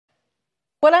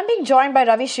Well, I'm being joined by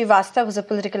Ravi Srivastava, who's a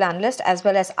political analyst, as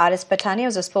well as R.S. Patania,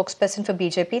 who's a spokesperson for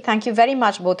BJP. Thank you very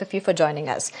much, both of you, for joining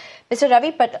us. Mr.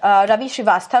 Ravi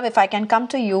Srivastava, if I can come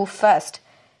to you first.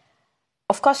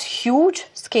 Of course, huge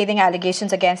scathing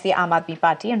allegations against the AAP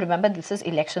party. And remember, this is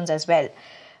elections as well.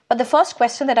 But the first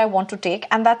question that I want to take,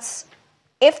 and that's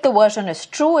if the version is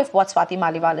true, if what Swati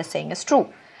Maliwal is saying is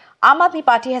true. AAP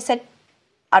party has said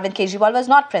Arvind Kejriwal was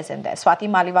not present there. Swati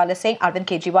Maliwal is saying Arvind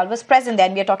Kejriwal was present there.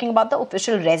 And we are talking about the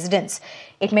official residence.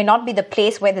 It may not be the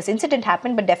place where this incident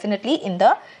happened, but definitely in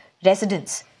the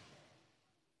residence.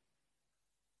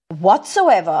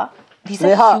 Whatsoever, these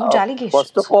are huge allegations.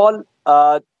 First of all,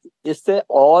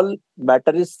 all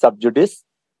matter is sub judice.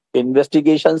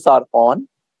 Investigations are on.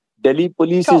 Delhi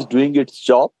police is doing its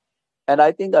job. And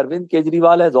I think Arvind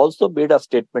Kejriwal has also made a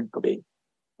statement today.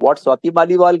 What Swati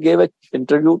Maliwal gave an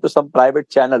interview to some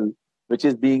private channel, which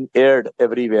is being aired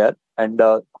everywhere, and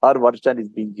her version is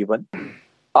being given.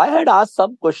 I had asked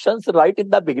some questions right in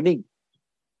the beginning.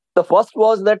 The first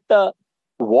was that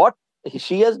what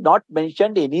she has not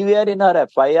mentioned anywhere in her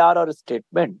FIR or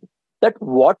statement, that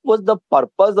what was the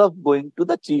purpose of going to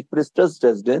the Chief Minister's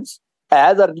residence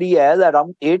as early as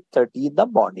around 8:30 in the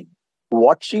morning.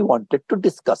 What she wanted to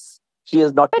discuss. She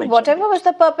has not mentioned. But whatever was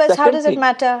the purpose, how does it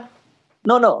matter?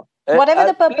 No. Whatever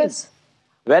the purpose.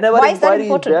 Whenever why is that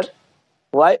important?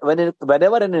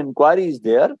 Whenever an inquiry is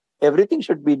there, everything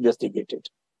should be investigated.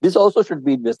 This also should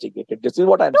be investigated. This is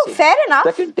what I'm saying. Fair enough.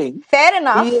 Second thing. Fair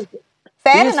enough.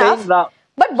 Fair enough.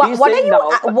 But what are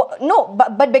you...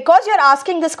 But because you're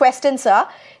asking this question, sir,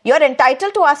 you're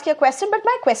entitled to ask your question. But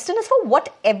my question is for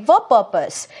whatever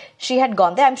purpose she had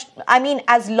gone there. I mean,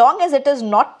 as long as it is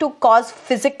not to cause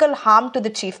physical harm to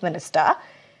the Chief Minister,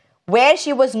 where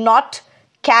she was not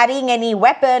carrying any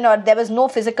weapon or there was no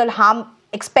physical harm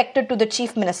expected to the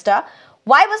Chief Minister,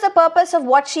 why was the purpose of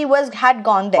what she had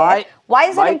gone there? Why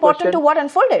is it important to what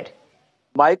unfolded?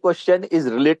 My question is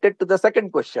related to the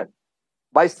second question.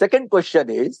 My second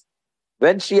question is,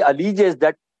 when she alleges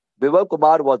that Vibhav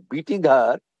Kumar was beating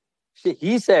her,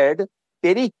 he said,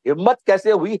 "Teri himmat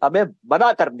kaise hui hame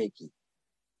mana karne ki?"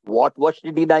 What was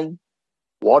she denying?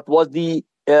 What was the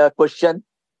question?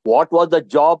 What was the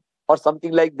job or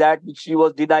something like that which she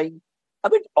was denying? I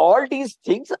mean, all these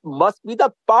things must be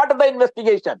the part of the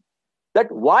investigation.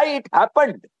 That why it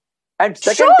happened. And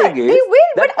second thing is, we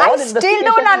will, but I still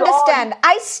don't understand.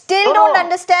 I still don't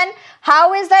understand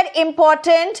how is that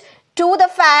important to the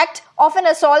fact of an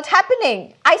assault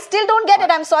happening. I still don't get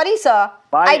it. I'm sorry, sir.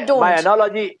 I don't.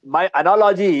 My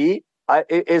analogy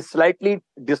is slightly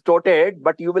distorted,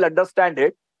 but you will understand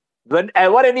it.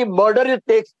 Whenever any murder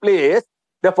takes place,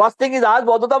 the first thing is asked,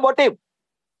 what is the motive?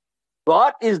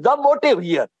 What is the motive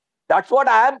here? That's what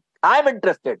I am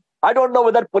interested. I don't know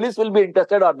whether police will be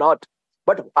interested or not.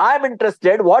 But I am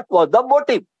interested, what was the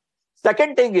motive?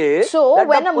 Second thing is... So,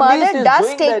 when a murder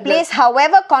does take place,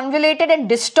 however convoluted and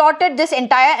distorted this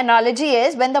entire analogy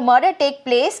is, when the murder takes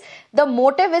place, the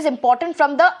motive is important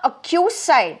from the accused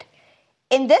side.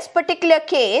 In this particular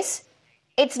case,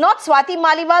 it's not Swati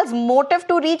Maliwal's motive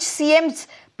to reach CM's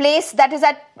place that is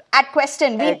at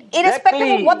question.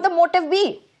 Irrespective of what the motive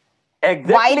be.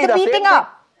 Exactly. Why the beating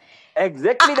up?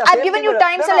 Exactly. I've given you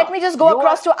time, so let me just go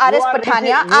across to R.S.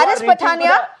 Patania. R.S.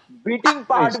 Patania. Beating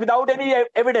part without any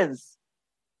evidence.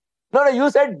 No, you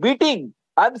said beating.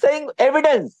 I'm saying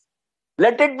evidence.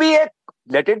 Let it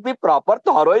be proper,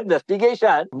 thorough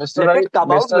investigation. Let it come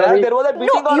out where there was a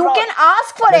beating. No, you can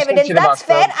ask for evidence. That's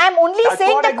fair. I'm only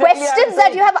saying the questions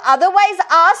that you have otherwise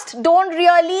asked don't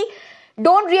really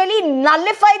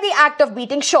nullify the act of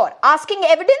beating. Sure. Asking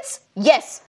evidence? Yes.